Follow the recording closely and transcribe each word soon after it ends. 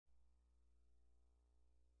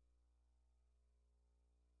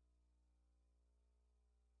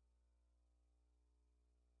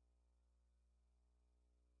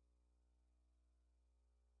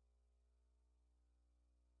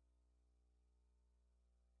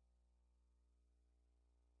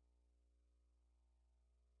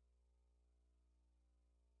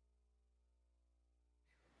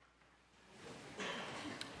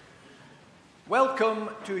Welcome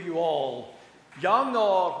to you all, young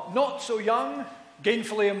or not so young,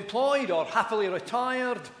 gainfully employed or happily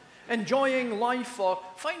retired, enjoying life or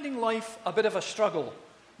finding life a bit of a struggle,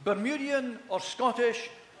 Bermudian or Scottish,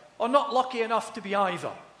 or not lucky enough to be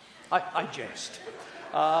either. I jest.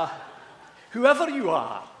 Whoever you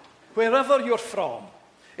are, wherever you're from,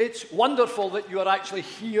 it's wonderful that you are actually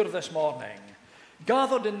here this morning,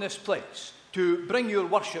 gathered in this place to bring your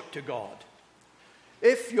worship to God.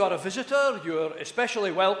 If you are a visitor, you're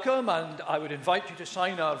especially welcome, and I would invite you to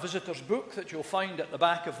sign our visitor's book that you'll find at the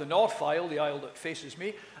back of the north aisle, the aisle that faces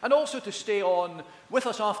me, and also to stay on with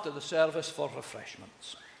us after the service for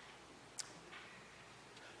refreshments.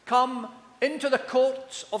 Come into the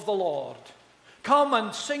courts of the Lord. Come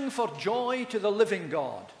and sing for joy to the living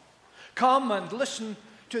God. Come and listen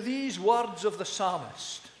to these words of the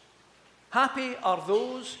psalmist. Happy are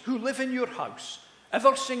those who live in your house,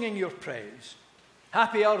 ever singing your praise.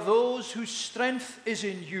 Happy are those whose strength is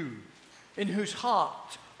in you, in whose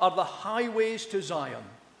heart are the highways to Zion.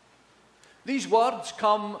 These words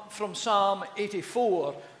come from Psalm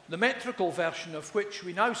 84, the metrical version of which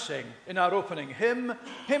we now sing in our opening hymn,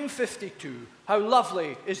 hymn 52, How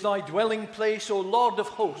lovely is thy dwelling place, O Lord of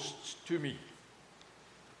hosts, to me.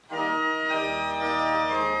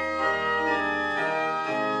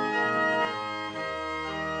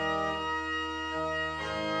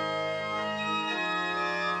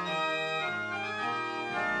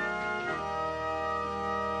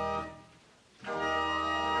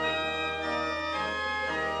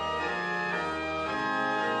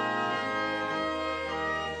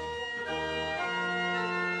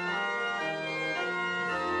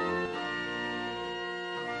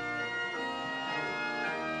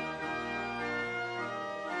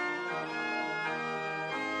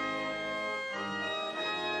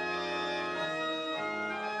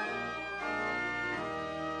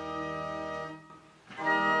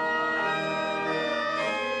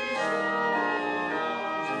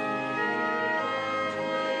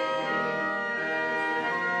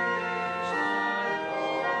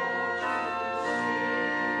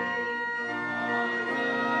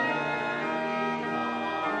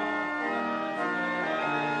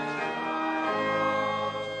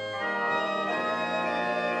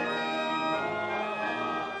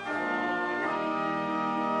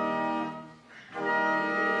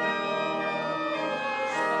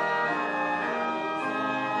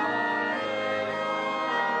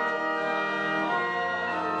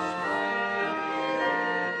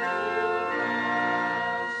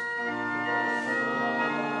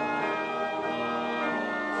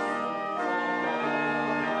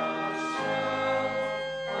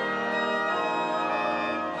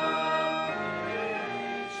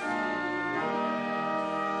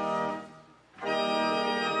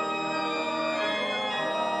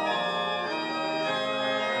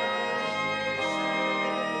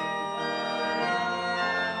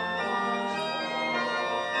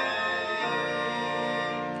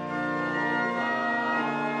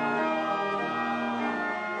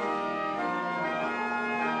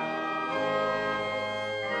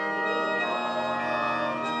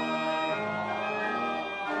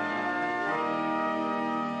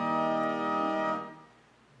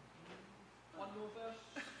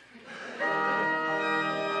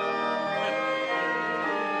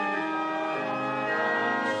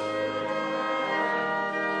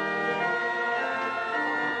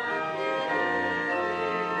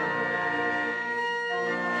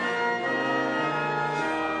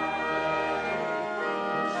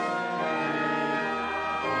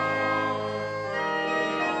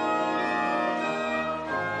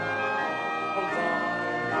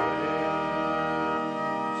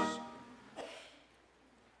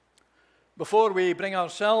 Before we bring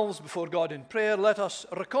ourselves before God in prayer, let us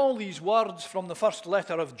recall these words from the first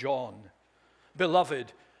letter of John.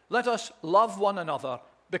 Beloved, let us love one another,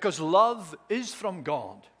 because love is from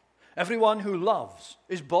God. Everyone who loves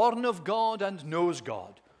is born of God and knows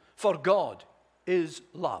God, for God is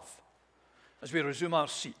love. As we resume our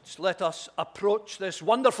seats, let us approach this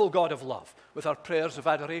wonderful God of love with our prayers of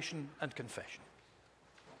adoration and confession.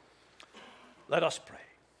 Let us pray.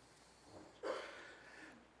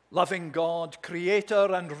 Loving God,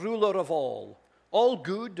 creator and ruler of all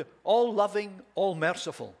good, all loving, all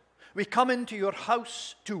merciful, we come into your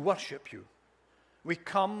house to worship you. We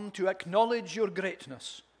come to acknowledge your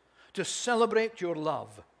greatness, to celebrate your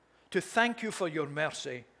love, to thank you for your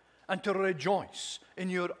mercy, and to rejoice in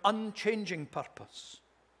your unchanging purpose.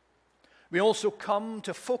 We also come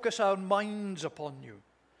to focus our minds upon you,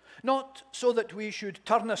 not so that we should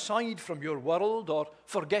turn aside from your world or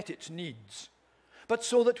forget its needs, but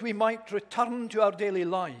so that we might return to our daily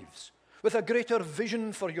lives with a greater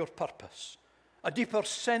vision for your purpose, a deeper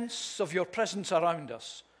sense of your presence around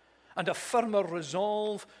us, and a firmer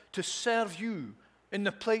resolve to serve you in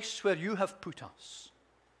the place where you have put us.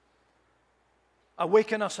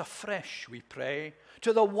 Awaken us afresh, we pray,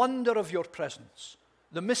 to the wonder of your presence,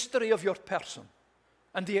 the mystery of your person,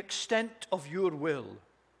 and the extent of your will.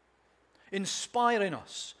 Inspire in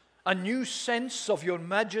us a new sense of your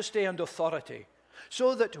majesty and authority,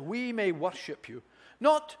 so that we may worship you,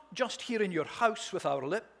 not just here in your house with our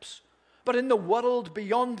lips, but in the world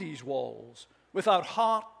beyond these walls, with our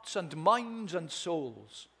hearts and minds and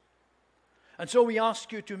souls. And so we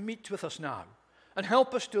ask you to meet with us now and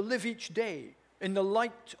help us to live each day in the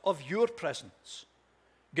light of your presence.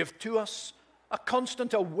 Give to us a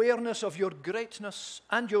constant awareness of your greatness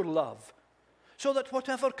and your love, so that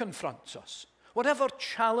whatever confronts us, whatever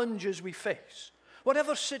challenges we face,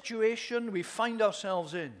 whatever situation we find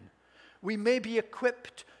ourselves in, we may be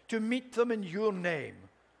equipped to meet them in your name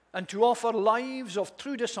and to offer lives of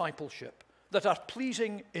true discipleship that are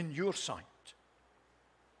pleasing in your sight.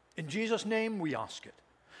 In Jesus' name we ask it.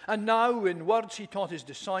 And now, in words he taught his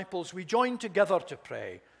disciples, we join together to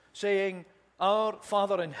pray, saying, Our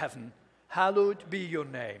Father in heaven, hallowed be your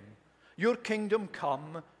name. Your kingdom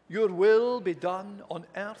come, your will be done on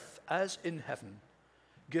earth as in heaven.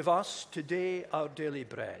 Give us today our daily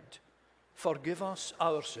bread. Forgive us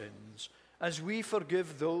our sins, as we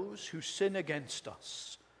forgive those who sin against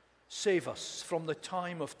us. Save us from the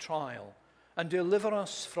time of trial, and deliver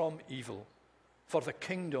us from evil. For the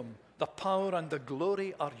kingdom, the power, and the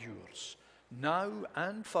glory are yours, now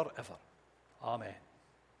and forever. Amen.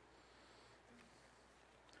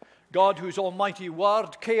 God, whose almighty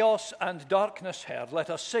word chaos and darkness heard, let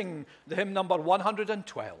us sing the hymn number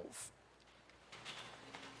 112.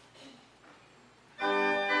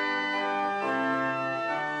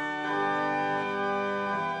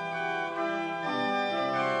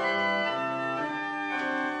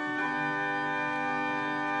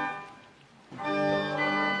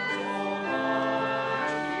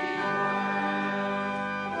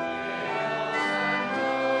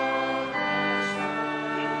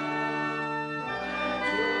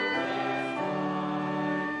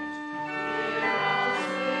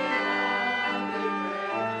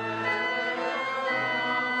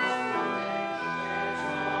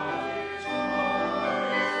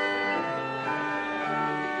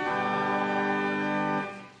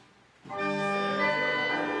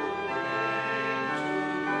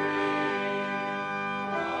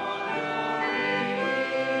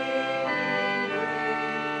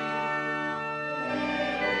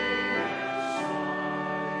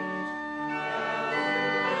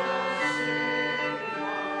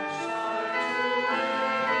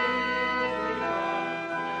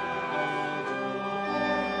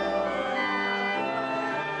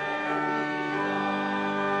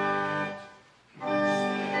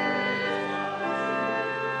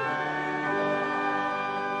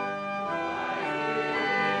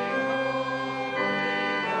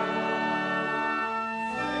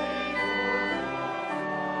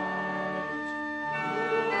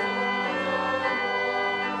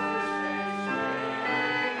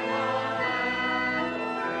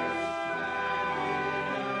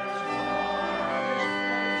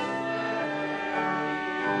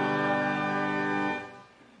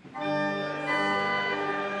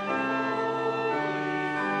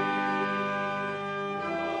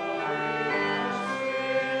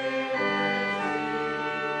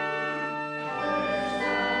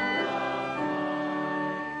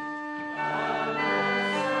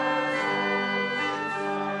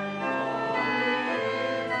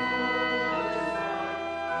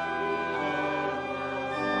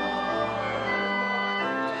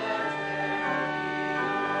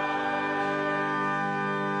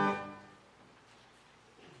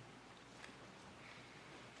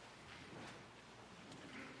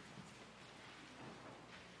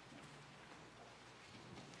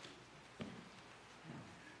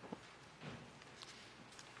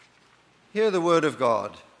 Hear the word of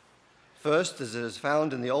God. First, as it is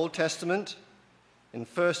found in the Old Testament, in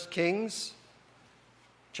 1 Kings,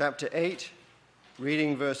 chapter 8,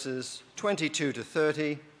 reading verses 22 to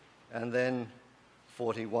 30, and then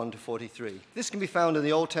 41 to 43. This can be found in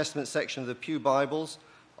the Old Testament section of the Pew Bibles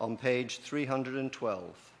on page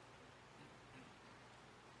 312.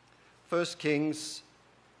 1 Kings,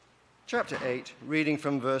 chapter 8, reading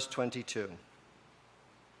from verse 22.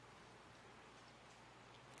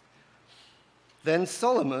 Then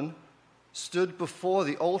Solomon stood before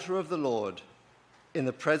the altar of the Lord in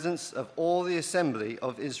the presence of all the assembly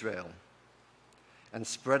of Israel and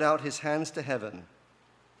spread out his hands to heaven.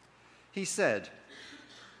 He said,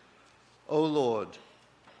 O Lord,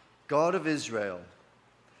 God of Israel,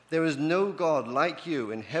 there is no God like you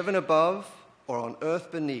in heaven above or on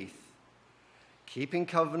earth beneath, keeping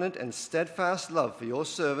covenant and steadfast love for your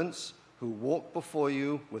servants who walk before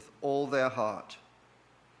you with all their heart.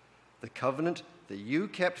 The covenant that you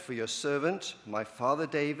kept for your servant, my father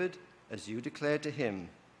David, as you declared to him.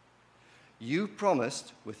 You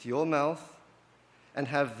promised with your mouth and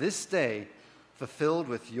have this day fulfilled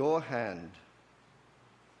with your hand.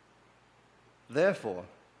 Therefore,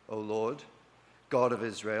 O Lord, God of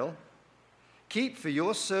Israel, keep for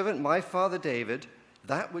your servant my father David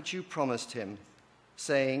that which you promised him,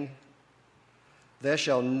 saying, there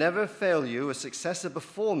shall never fail you a successor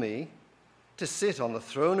before me to sit on the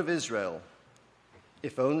throne of Israel,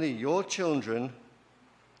 if only your children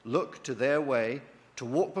look to their way to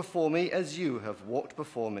walk before me as you have walked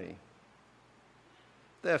before me.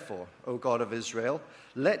 Therefore, O God of Israel,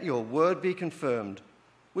 let your word be confirmed,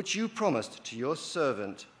 which you promised to your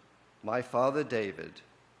servant, my father David.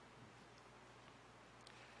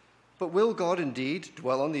 But will God indeed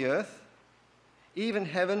dwell on the earth? Even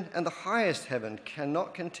heaven and the highest heaven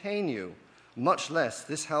cannot contain you, much less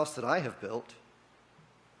this house that I have built.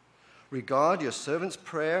 Regard your servant's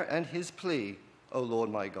prayer and his plea, O Lord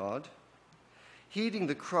my God, heeding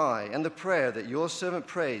the cry and the prayer that your servant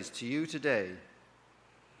prays to you today,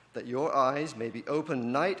 that your eyes may be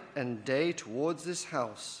open night and day towards this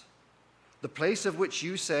house, the place of which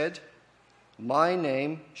you said, my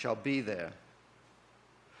name shall be there,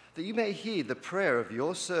 that you may heed the prayer of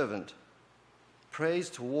your servant, prays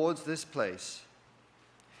towards this place.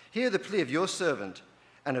 Hear the plea of your servant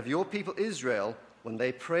and of your people Israel when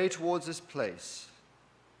they pray towards this place.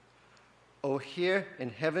 O hear in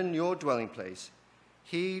heaven your dwelling place,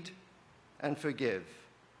 heed and forgive.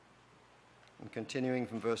 And continuing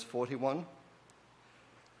from verse 41,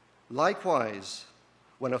 likewise,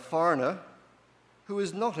 when a foreigner who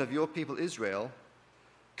is not of your people Israel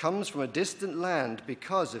comes from a distant land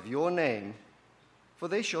because of your name, for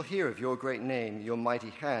they shall hear of your great name, your mighty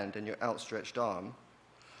hand, and your outstretched arm.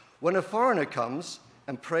 When a foreigner comes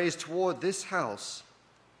and prays toward this house,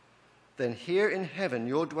 then hear in heaven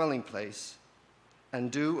your dwelling place,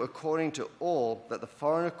 and do according to all that the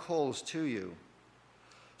foreigner calls to you,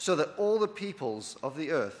 so that all the peoples of the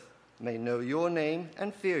earth may know your name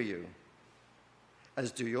and fear you,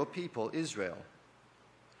 as do your people Israel,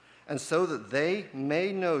 and so that they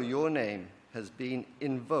may know your name has been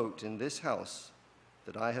invoked in this house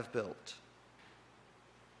that I have built.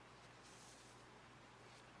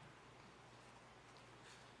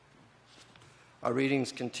 Our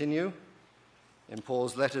readings continue in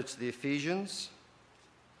Paul's letter to the Ephesians,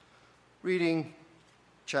 reading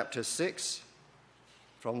chapter 6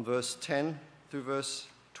 from verse 10 through verse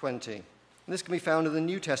 20. And this can be found in the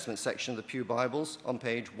New Testament section of the Pew Bibles on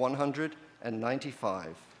page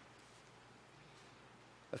 195.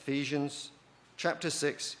 Ephesians chapter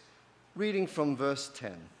 6, reading from verse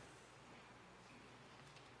 10.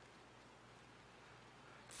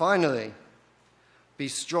 Finally, be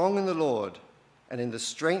strong in the Lord and in the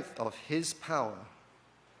strength of his power.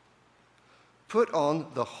 Put on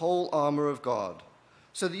the whole armor of God,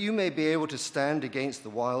 so that you may be able to stand against the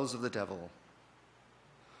wiles of the devil.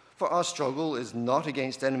 For our struggle is not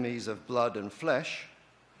against enemies of blood and flesh,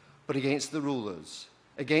 but against the rulers,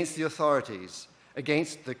 against the authorities,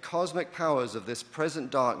 against the cosmic powers of this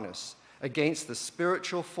present darkness, against the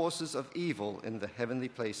spiritual forces of evil in the heavenly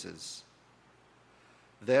places.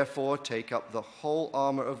 Therefore, take up the whole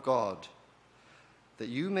armor of God, that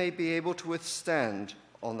you may be able to withstand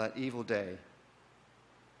on that evil day,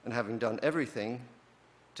 and having done everything,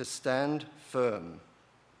 to stand firm.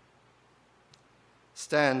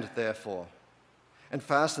 Stand, therefore, and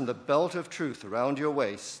fasten the belt of truth around your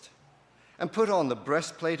waist, and put on the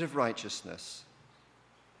breastplate of righteousness.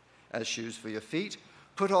 As shoes for your feet,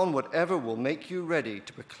 put on whatever will make you ready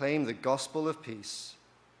to proclaim the gospel of peace.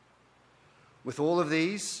 With all of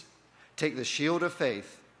these, take the shield of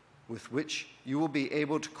faith, with which you will be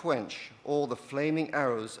able to quench all the flaming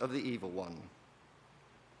arrows of the evil one.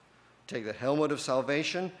 Take the helmet of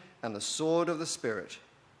salvation and the sword of the Spirit,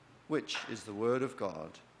 which is the word of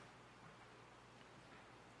God.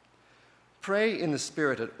 Pray in the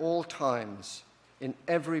Spirit at all times, in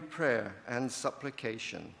every prayer and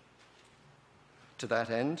supplication. To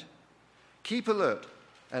that end, keep alert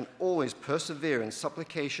and always persevere in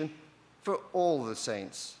supplication for all the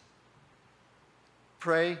saints.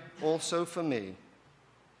 Pray also for me,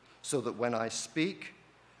 so that when I speak,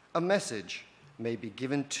 a message may be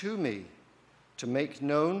given to me to make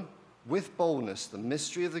known with boldness the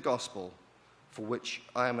mystery of the gospel, for which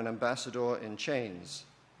I am an ambassador in chains.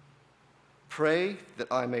 Pray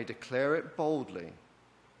that I may declare it boldly,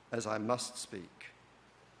 as I must speak.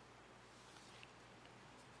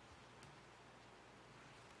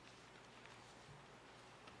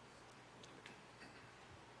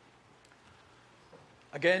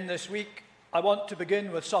 Again this week, I want to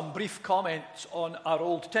begin with some brief comments on our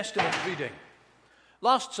Old Testament reading.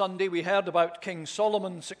 Last Sunday, we heard about King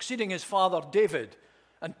Solomon succeeding his father David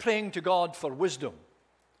and praying to God for wisdom.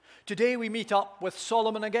 Today, we meet up with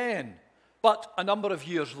Solomon again, but a number of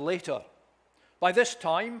years later. By this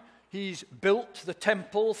time, he's built the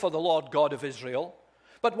temple for the Lord God of Israel,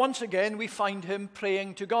 but once again, we find him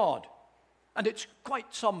praying to God. And it's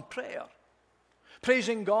quite some prayer.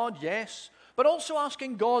 Praising God, yes, but also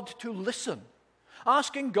asking God to listen,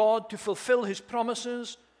 asking God to fulfill his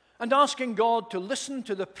promises, and asking God to listen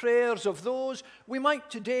to the prayers of those we might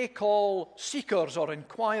today call seekers or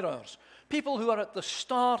inquirers, people who are at the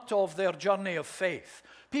start of their journey of faith,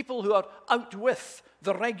 people who are out with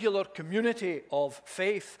the regular community of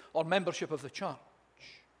faith or membership of the church.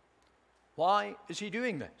 Why is he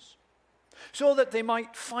doing this? So that they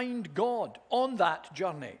might find God on that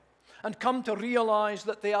journey and come to realize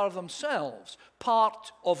that they are themselves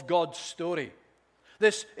part of God's story.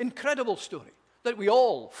 This incredible story that we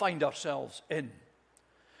all find ourselves in.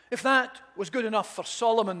 If that was good enough for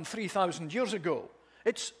Solomon 3,000 years ago,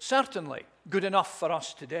 it's certainly good enough for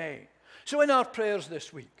us today. So in our prayers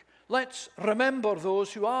this week, let's remember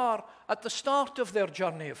those who are at the start of their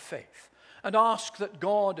journey of faith and ask that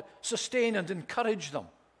God sustain and encourage them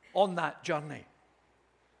on that journey.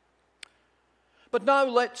 But now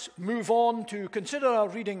let's move on to consider our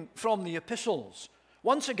reading from the epistles,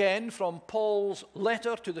 once again from Paul's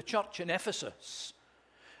letter to the church in Ephesus.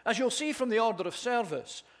 As you'll see from the order of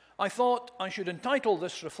service, I thought I should entitle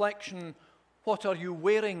this reflection, "What are you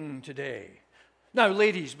wearing today?" Now,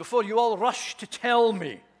 ladies, before you all rush to tell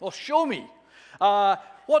me or show me,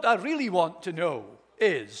 what I really want to know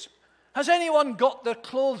is, has anyone got their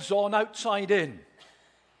clothes on outside in?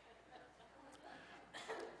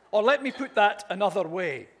 Or let me put that another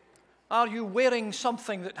way. Are you wearing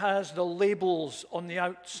something that has the labels on the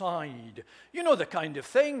outside? You know the kind of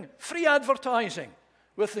thing, free advertising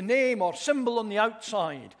with the name or symbol on the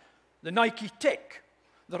outside, the Nike tick,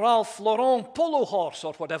 the Ralph Lauren polo horse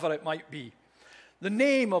or whatever it might be, the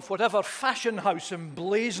name of whatever fashion house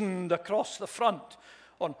emblazoned across the front,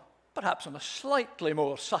 or perhaps on a slightly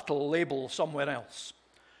more subtle label somewhere else.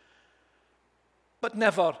 But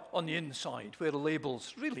never on the inside, where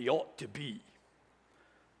labels really ought to be.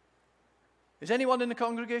 Is anyone in the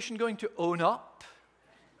congregation going to own up?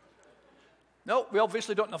 No, we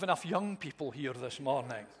obviously don't have enough young people here this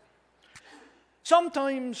morning.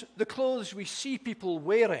 Sometimes the clothes we see people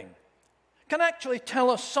wearing can actually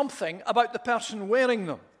tell us something about the person wearing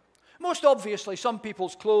them. Most obviously, some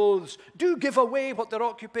people's clothes do give away what their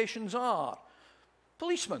occupations are.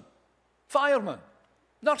 Policemen, firemen,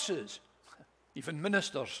 nurses, even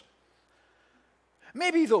ministers.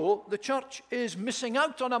 Maybe, though, the church is missing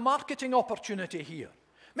out on a marketing opportunity here.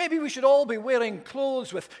 Maybe we should all be wearing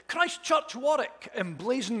clothes with Christ Church Warwick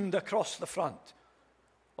emblazoned across the front.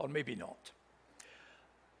 Or maybe not.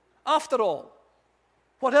 After all,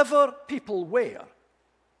 whatever people wear,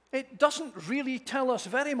 it doesn't really tell us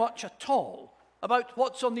very much at all about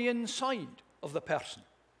what's on the inside of the person.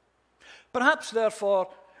 Perhaps, therefore,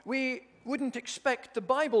 we wouldn't expect the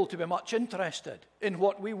Bible to be much interested in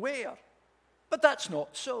what we wear. But that's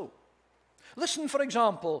not so. Listen, for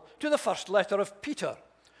example, to the first letter of Peter,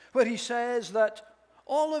 where he says that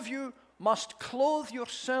all of you must clothe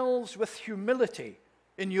yourselves with humility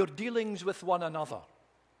in your dealings with one another.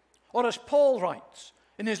 Or as Paul writes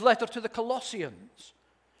in his letter to the Colossians,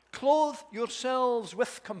 clothe yourselves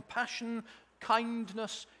with compassion,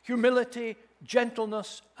 kindness, humility,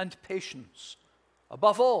 gentleness, and patience.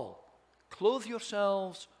 Above all, clothe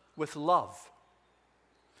yourselves with love.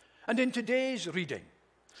 And in today's reading,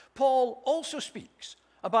 Paul also speaks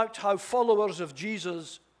about how followers of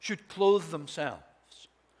Jesus should clothe themselves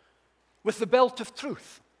with the belt of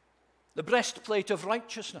truth, the breastplate of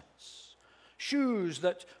righteousness, shoes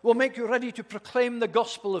that will make you ready to proclaim the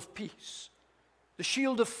gospel of peace, the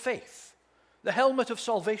shield of faith, the helmet of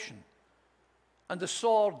salvation, and the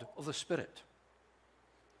sword of the Spirit.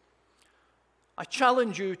 I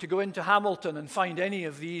challenge you to go into Hamilton and find any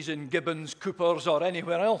of these in Gibbons, Cooper's, or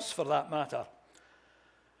anywhere else for that matter.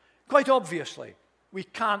 Quite obviously, we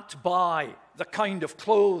can't buy the kind of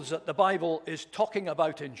clothes that the Bible is talking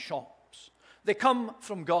about in shops. They come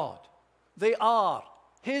from God. They are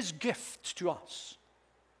His gift to us.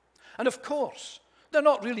 And of course, they're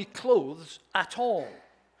not really clothes at all,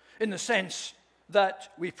 in the sense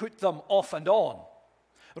that we put them off and on.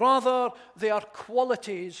 Rather, they are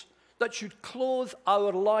qualities that should clothe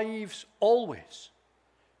our lives always,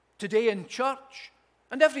 today in church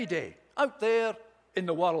and every day out there in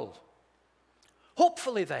the world.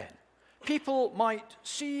 Hopefully then, people might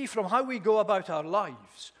see from how we go about our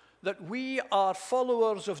lives that we are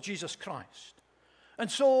followers of Jesus Christ. And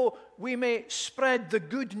so we may spread the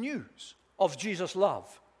good news of Jesus'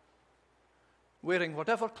 love, wearing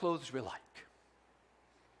whatever clothes we like.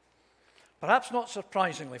 Perhaps not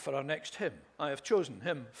surprisingly for our next hymn, I have chosen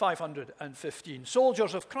hymn 515.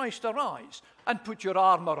 Soldiers of Christ, arise and put your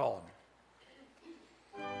armour on.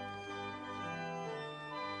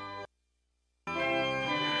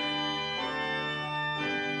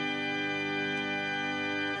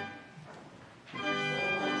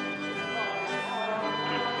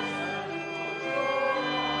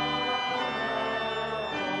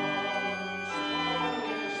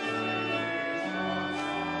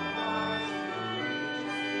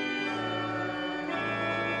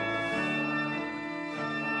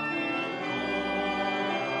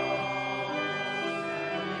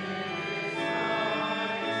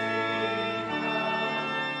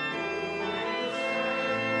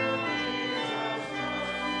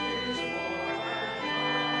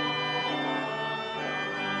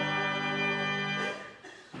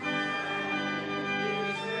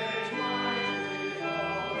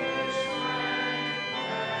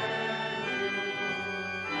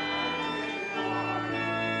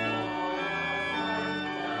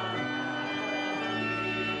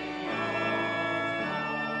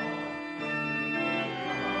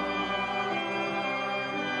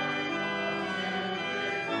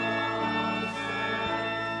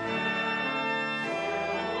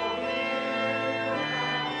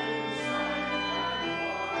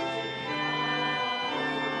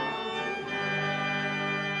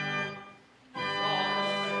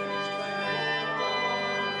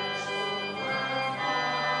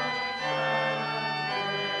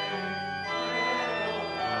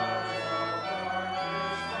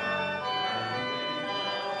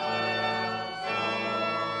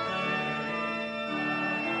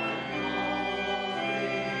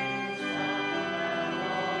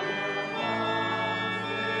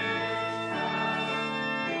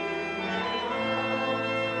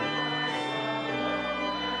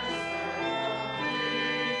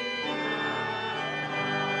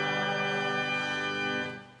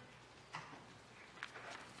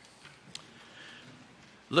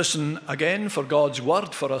 Listen again for God's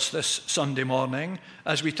word for us this Sunday morning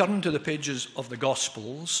as we turn to the pages of the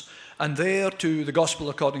Gospels, and there to the Gospel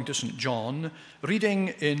according to St. John, reading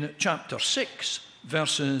in chapter 6,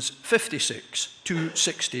 verses 56 to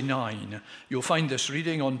 69. You'll find this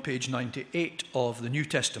reading on page 98 of the New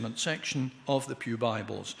Testament section of the Pew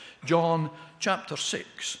Bibles. John chapter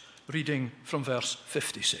 6, reading from verse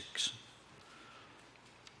 56.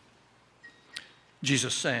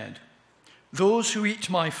 Jesus said, "Those who eat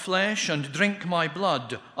my flesh and drink my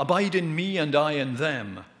blood abide in me and I in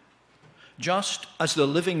them. Just as the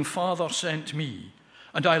living Father sent me,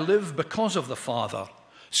 and I live because of the Father,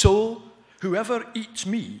 so whoever eats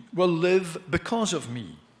me will live because of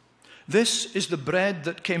me. This is the bread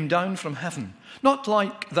that came down from heaven, not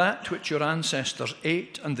like that which your ancestors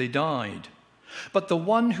ate and they died. But the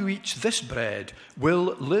one who eats this bread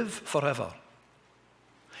will live forever."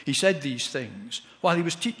 He said these things while he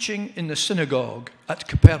was teaching in the synagogue at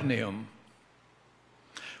Capernaum.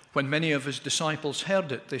 When many of his disciples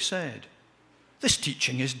heard it, they said, "This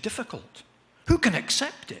teaching is difficult. Who can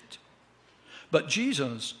accept it?" But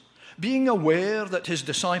Jesus, being aware that his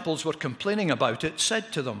disciples were complaining about it,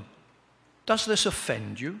 said to them, "Does this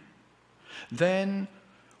offend you? Then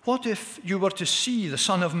what if you were to see the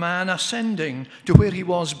Son of Man ascending to where he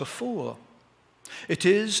was before? It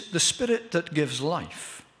is the Spirit that gives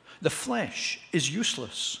life. The flesh is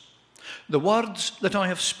useless. The words that I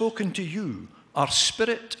have spoken to you are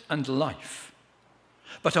spirit and life.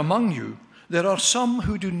 But among you there are some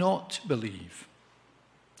who do not believe."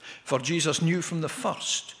 For Jesus knew from the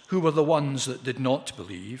first who were the ones that did not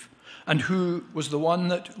believe, and who was the one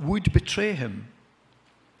that would betray him.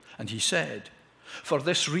 And he said, "For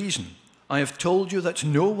this reason I have told you that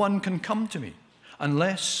no one can come to me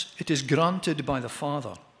unless it is granted by the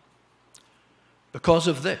Father." Because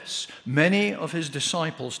of this, many of his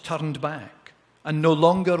disciples turned back and no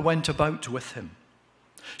longer went about with him.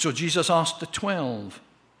 So Jesus asked the 12,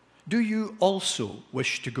 "Do you also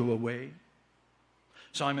wish to go away?"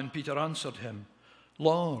 Simon Peter answered him,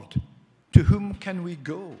 "Lord, to whom can we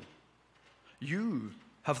go? You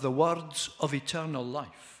have the words of eternal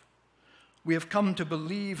life. We have come to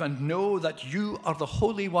believe and know that you are the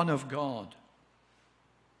Holy One of God."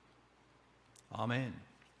 Amen.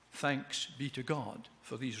 Thanks be to God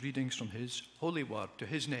for these readings from his holy word. To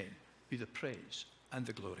his name be the praise and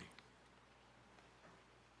the glory.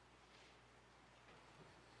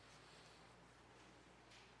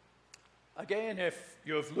 Again, if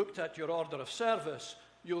you've looked at your order of service,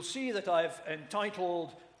 you'll see that I've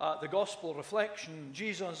entitled the Gospel Reflection,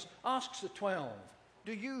 Jesus asks the 12,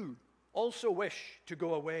 do you also wish to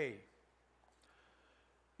go away?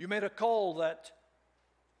 You may recall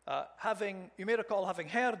having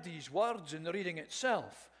heard these words in the reading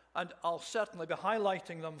itself, and I'll certainly be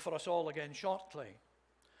highlighting them for us all again shortly.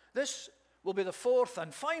 This will be the fourth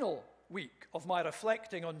and final week of my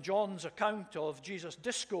reflecting on John's account of Jesus'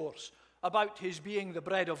 discourse about his being the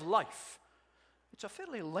bread of life. It's a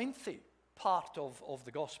fairly lengthy part of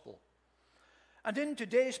the gospel. And in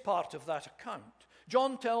today's part of that account,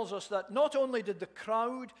 John tells us that not only did the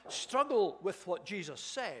crowd struggle with what Jesus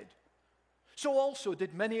said, so also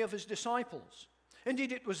did many of his disciples.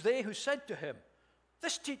 Indeed, it was they who said to him,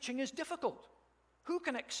 "This teaching is difficult. Who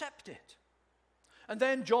can accept it?" And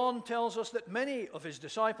then John tells us that many of his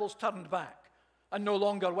disciples turned back and no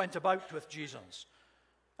longer went about with Jesus,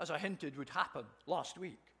 as I hinted would happen last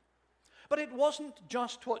week. But it wasn't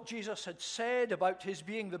just what Jesus had said about his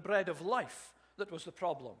being the bread of life that was the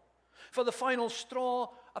problem. For the final straw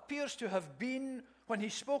appears to have been when he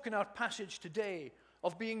spoke in our passage today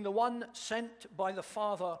of being the one sent by the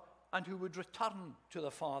Father and who would return to the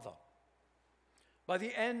Father. By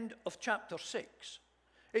the end of chapter 6,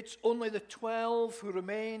 it's only the 12 who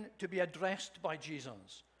remain to be addressed by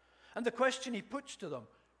Jesus. And the question he puts to them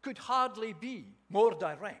could hardly be more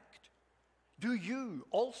direct. Do you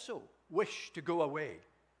also wish to go away?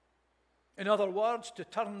 In other words, to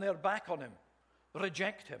turn their back on him,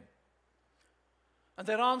 reject him. And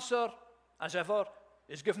their answer, as ever,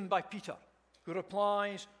 is given by Peter, who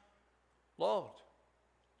replies, "Lord,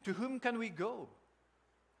 to whom can we go?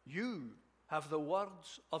 You have the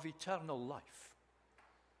words of eternal life."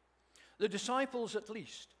 The disciples, at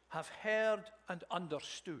least, have heard and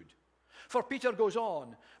understood. For Peter goes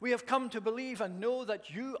on, "We have come to believe and know that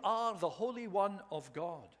you are the Holy One of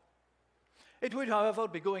God." It would, however,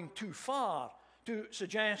 be going too far to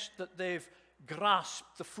suggest that they've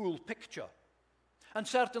grasped the full picture. And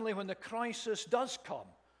certainly when the crisis does come,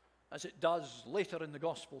 as it does later in the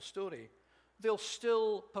gospel story, they'll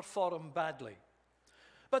still perform badly.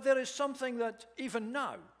 But there is something that even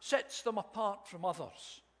now sets them apart from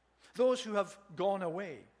others, those who have gone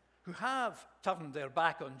away, who have turned their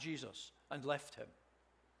back on Jesus and left him.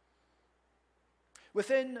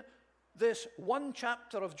 Within this one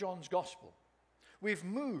chapter of John's gospel, we've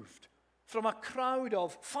moved from a crowd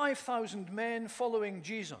of 5,000 men following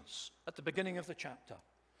Jesus at the beginning of the chapter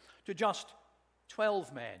to just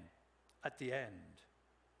 12 men at the end.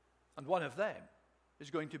 And one of them is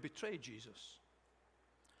going to betray Jesus.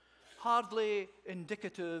 Hardly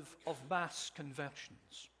indicative of mass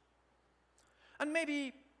conversions. And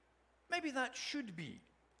maybe that should be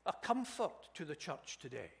a comfort to the church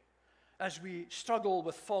today as we struggle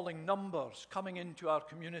with falling numbers coming into our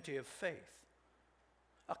community of faith.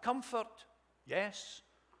 A comfort, yes.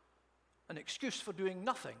 An excuse for doing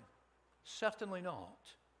nothing, certainly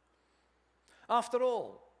not. After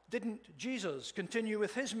all, didn't Jesus continue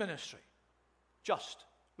with his ministry, just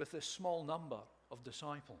with this small number of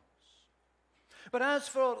disciples? But as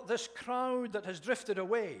for this crowd that has drifted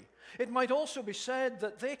away, it might also be said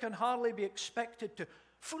that they can hardly be expected to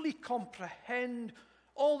fully comprehend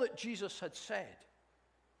all that Jesus had said.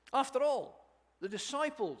 After all, the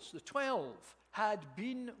disciples, the 12, had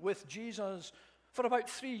been with Jesus for about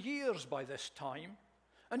 3 years by this time,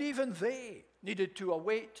 and even they needed to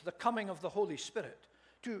await the coming of the Holy Spirit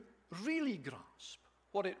to really grasp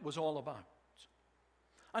what it was all about.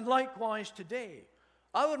 And likewise today,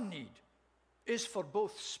 our need is for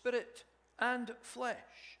both spirit and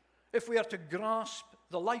flesh if we are to grasp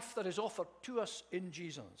the life that is offered to us in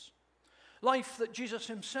Jesus. Life that Jesus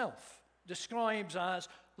himself describes as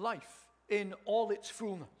life in all its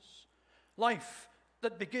fullness. Life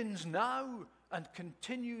that begins now and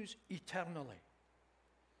continues eternally.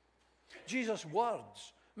 Jesus'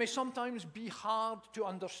 words may sometimes be hard to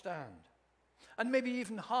understand, and maybe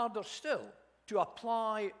even harder still to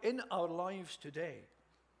apply in our lives today.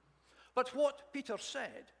 But what Peter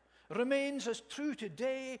said remains as true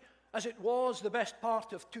today as it was the best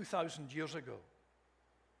part of 2,000 years ago.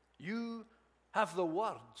 You have the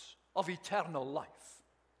words of eternal life.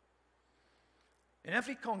 In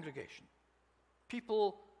every congregation,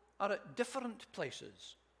 people are at different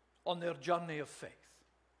places on their journey of faith.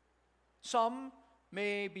 Some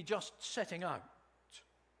may be just setting out.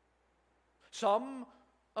 Some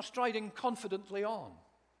are striding confidently on.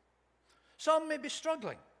 Some may be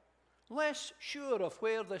struggling less sure of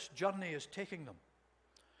where this journey is taking them.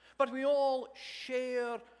 But we all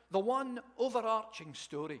share the one overarching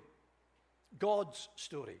story, God's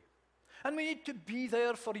story. And we need to be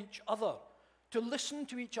there for each other, to listen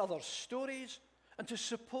to each other's stories, and to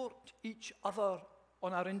support each other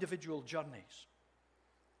on our individual journeys.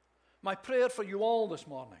 My prayer for you all this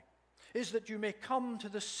morning is that you may come to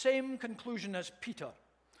the same conclusion as Peter,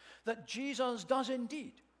 that Jesus does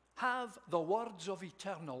indeed have the words of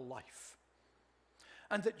eternal life,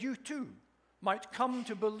 and that you too might come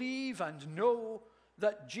to believe and know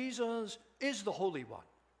that Jesus is the Holy One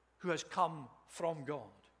who has come from God.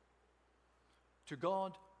 To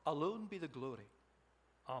God alone be the glory.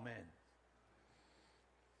 Amen.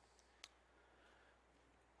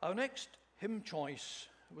 Our next hymn choice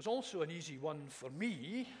was also an easy one for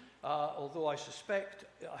me, although I suspect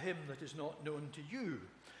a hymn that is not known to you.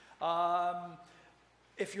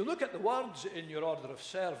 If you look at the words in your order of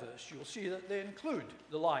service, you'll see that they include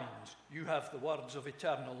the lines, "You have the words of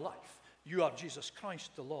eternal life. You are Jesus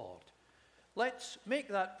Christ the Lord." Let's make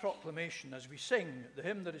that proclamation as we sing the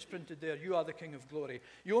hymn that is printed there, "You are the King of Glory."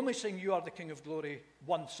 You only sing "You are the King of Glory"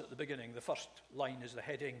 once at the beginning. The first line is the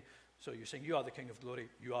heading. So you sing, "You are the King of Glory,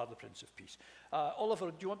 you are the Prince of Peace."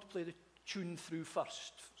 Oliver, do you want to play the tune through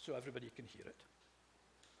first so everybody can hear it?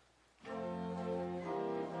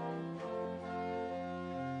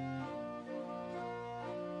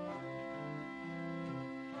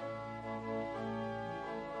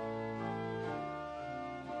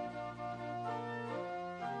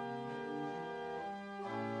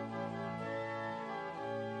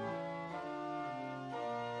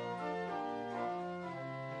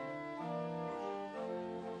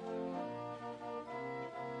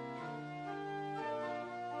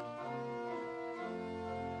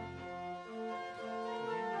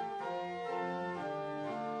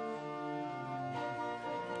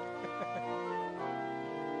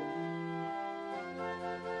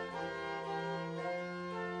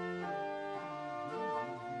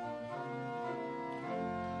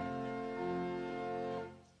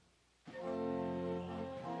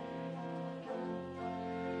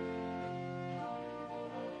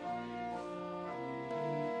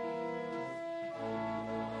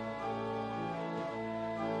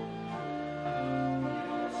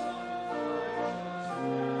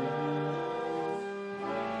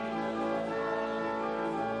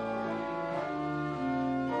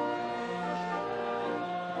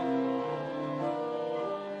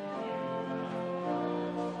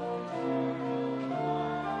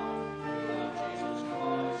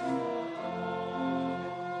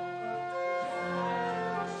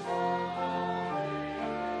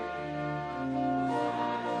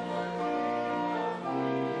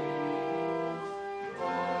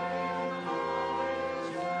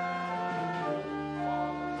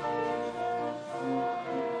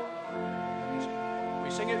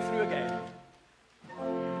 Sing it through again.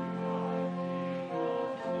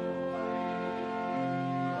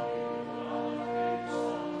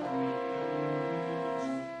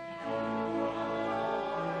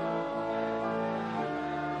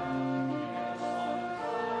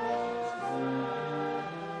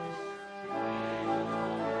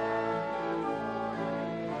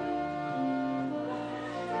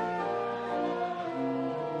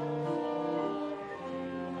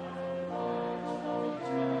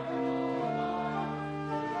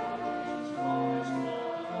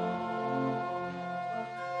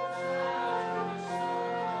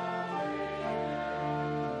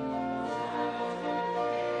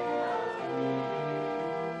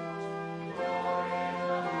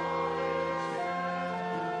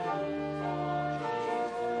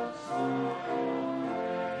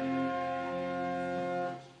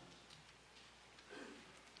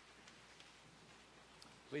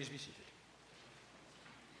 Please be seated.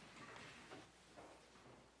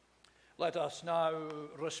 Let us now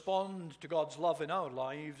respond to God's love in our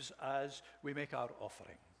lives as we make our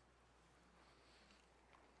offering.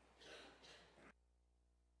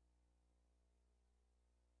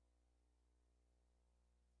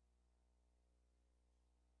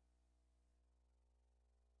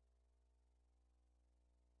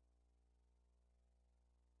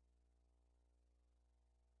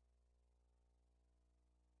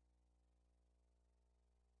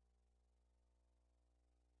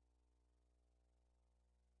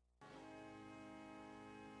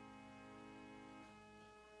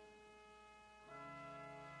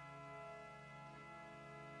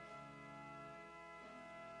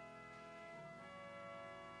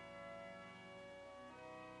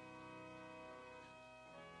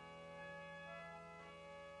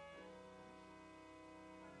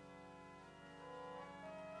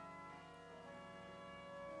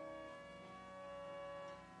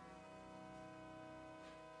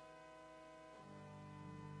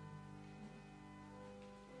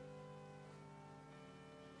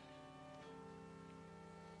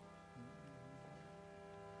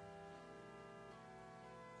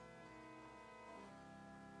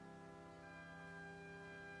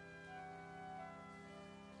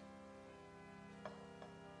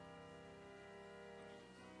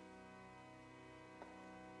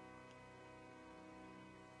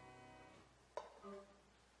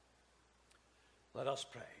 Let us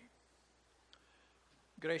pray.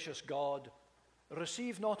 Gracious God,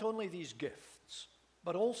 receive not only these gifts,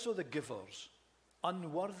 but also the givers,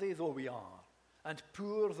 unworthy though we are, and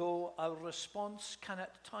poor though our response can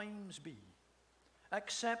at times be.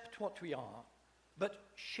 Accept what we are,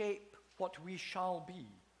 but shape what we shall be,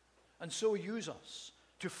 and so use us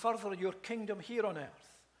to further your kingdom here on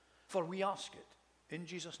earth, for we ask it in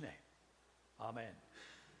Jesus' name. Amen.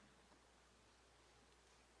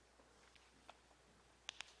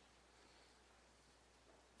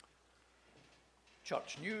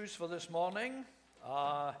 Church news for this morning.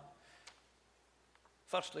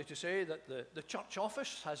 Firstly, to say that the church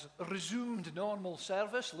office has resumed normal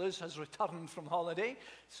service. Liz has returned from holiday,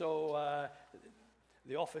 so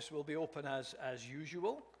the office will be open as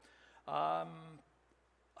usual. I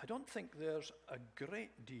don't think there's a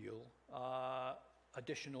great deal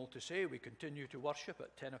additional to say. We continue to worship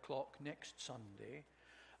at 10 o'clock next Sunday.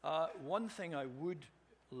 One thing I would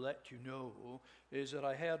let you know is that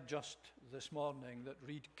I heard just this morning that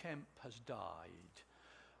Reed Kemp has died.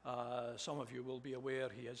 Some of you will be aware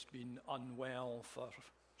he has been unwell for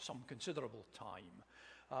some considerable time.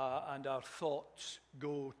 And our thoughts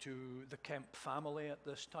go to the Kemp family at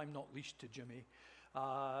this time, not least to Jimmy.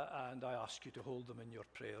 And I ask you to hold them in your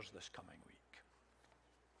prayers this coming week.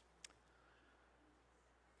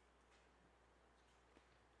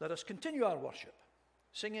 Let us continue our worship,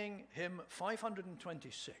 singing hymn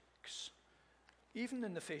 526. Even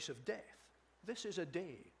in the face of death, this is a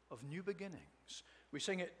day of new beginnings. We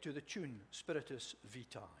sing it to the tune Spiritus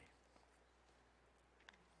Vitae.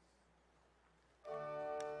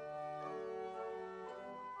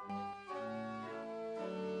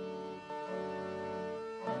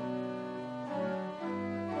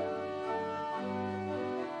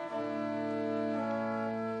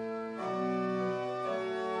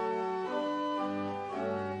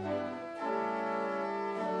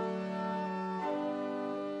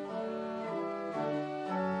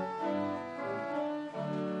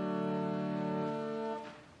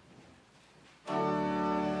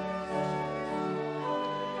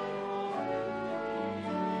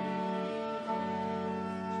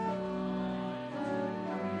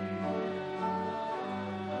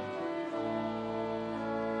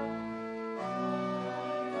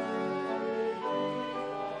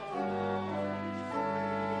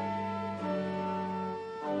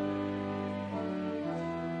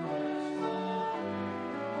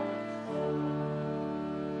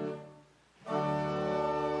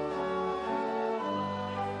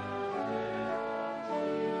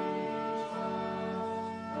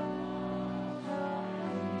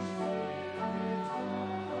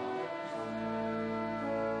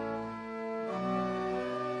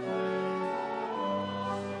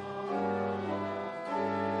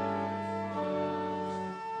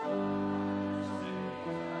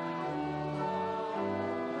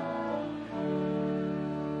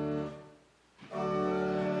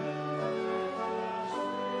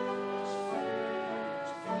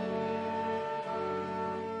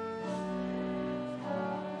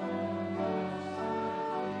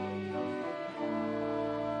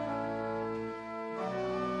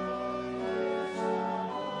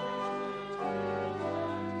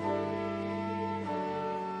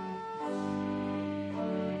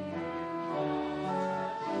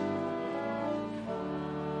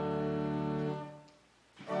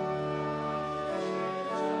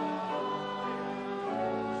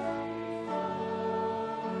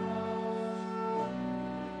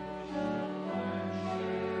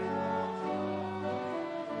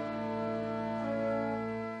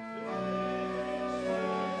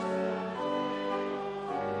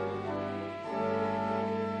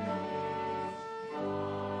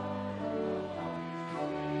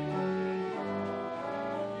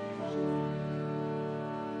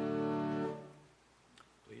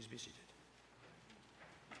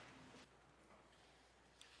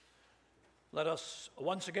 Let us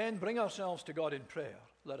once again bring ourselves to God in prayer.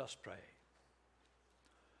 Let us pray.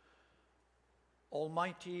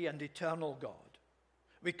 Almighty and eternal God,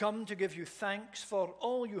 we come to give you thanks for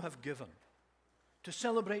all you have given, to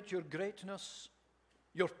celebrate your greatness,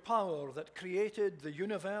 your power that created the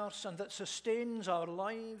universe and that sustains our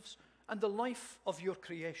lives and the life of your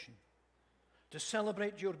creation, to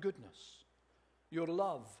celebrate your goodness, your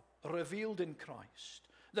love revealed in Christ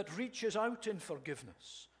that reaches out in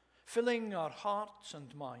forgiveness, filling our hearts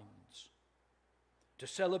and minds, to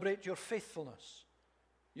celebrate your faithfulness,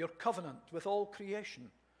 your covenant with all creation,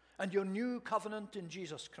 and your new covenant in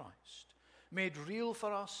Jesus Christ, made real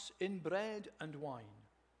for us in bread and wine.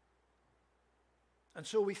 And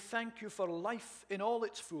so we thank you for life in all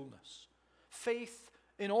its fullness, faith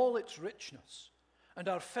in all its richness, and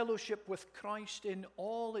our fellowship with Christ in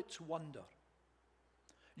all its wonder.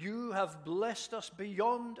 You have blessed us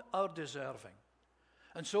beyond our deserving,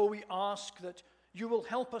 and so we ask that you will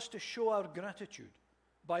help us to show our gratitude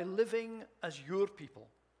by living as your people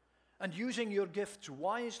and using your gifts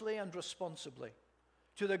wisely and responsibly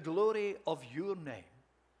to the glory of your name.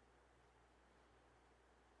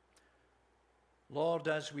 Lord,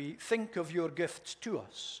 as we think of your gifts to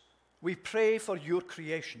us, we pray for your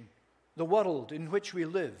creation, the world in which we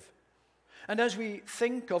live. And as we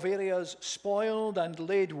think of areas spoiled and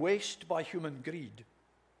laid waste by human greed,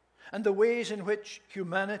 and the ways in which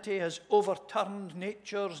humanity has overturned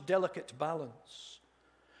nature's delicate balance,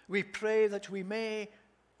 we pray that we may,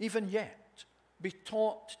 even yet, be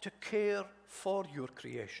taught to care for your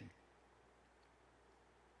creation.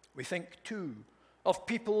 We think, too, of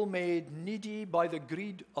people made needy by the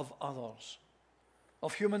greed of others,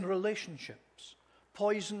 of human relationships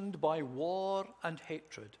poisoned by war and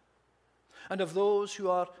hatred, and of those who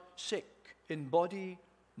are sick in body,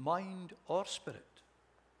 mind, or spirit.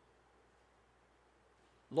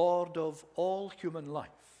 Lord of all human life,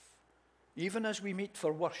 even as we meet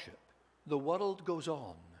for worship, the world goes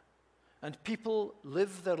on, and people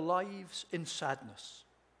live their lives in sadness.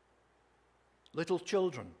 Little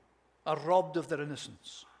children are robbed of their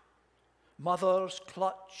innocence. Mothers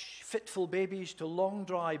clutch fitful babies to long,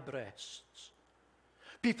 dry breasts.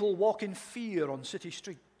 People walk in fear on city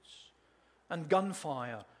streets, and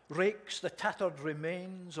gunfire rakes the tattered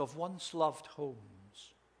remains of once loved homes.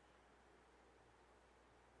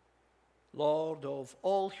 Lord of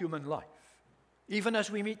all human life, even as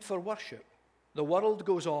we meet for worship, the world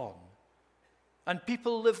goes on, and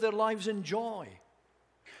people live their lives in joy.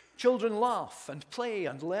 Children laugh and play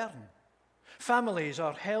and learn. Families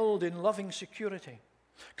are held in loving security.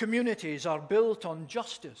 Communities are built on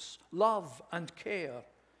justice, love, and care.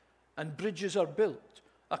 And bridges are built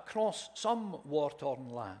across some war-torn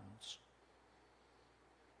lands.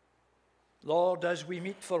 Lord, as we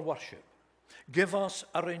meet for worship, give us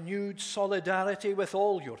a renewed solidarity with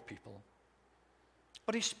all your people.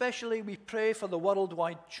 But especially we pray for the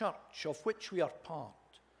worldwide church of which we are part,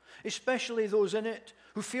 especially those in it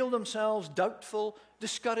who feel themselves doubtful,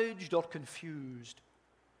 discouraged, or confused.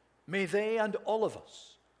 May they and all of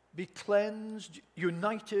us be cleansed,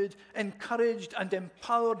 united, encouraged, and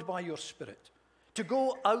empowered by your Spirit to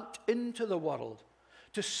go out into the world,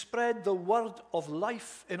 to spread the word of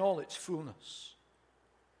life in all its fullness.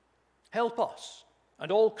 Help us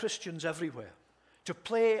and all Christians everywhere to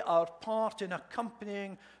play our part in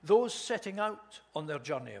accompanying those setting out on their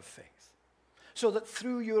journey of faith, so that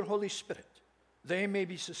through your Holy Spirit they may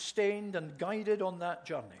be sustained and guided on that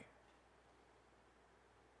journey.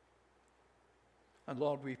 And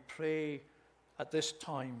Lord, we pray at this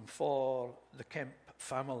time for the Kemp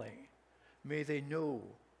family. May they know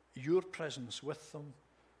your presence with them,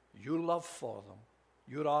 your love for them,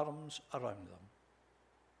 your arms around them.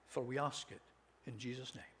 For we ask it in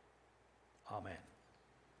Jesus' name. Amen.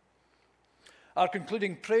 Our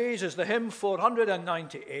concluding praise is the hymn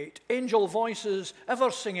 498, Angel Voices Ever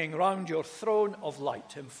Singing Round Your Throne of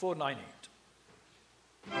Light, hymn 498.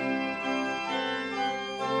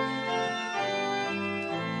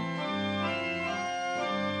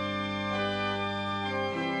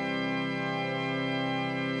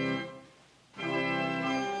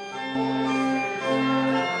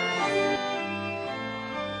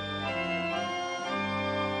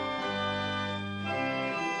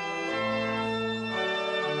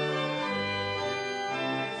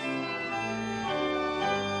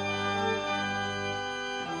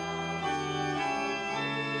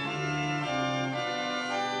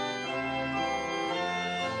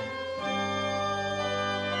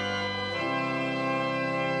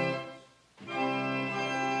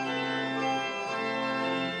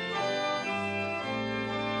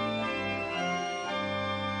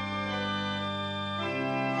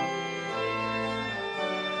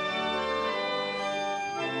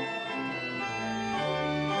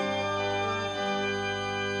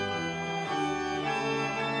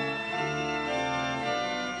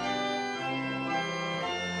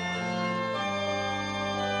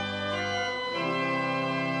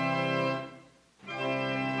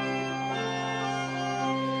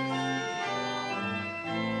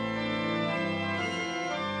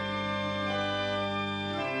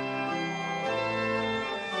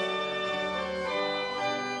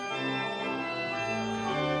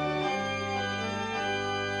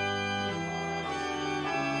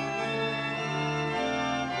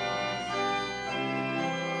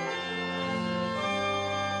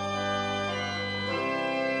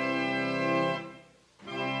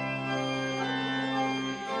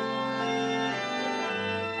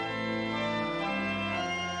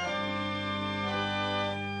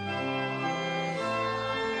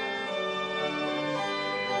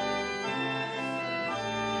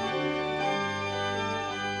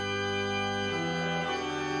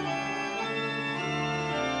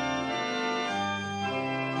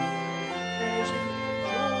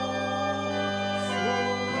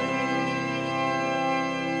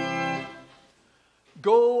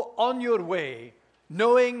 Go on your way,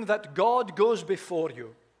 knowing that God goes before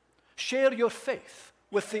you. Share your faith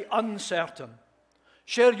with the uncertain.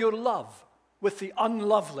 Share your love with the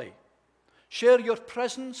unlovely. Share your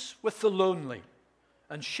presence with the lonely.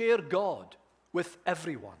 And share God with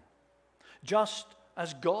everyone, just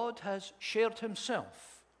as God has shared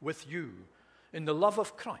himself with you in the love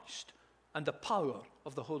of Christ and the power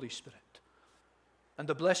of the Holy Spirit. And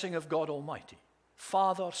the blessing of God Almighty,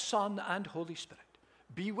 Father, Son, and Holy Spirit,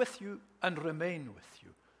 be with you and remain with you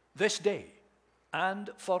this day and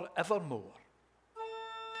forevermore.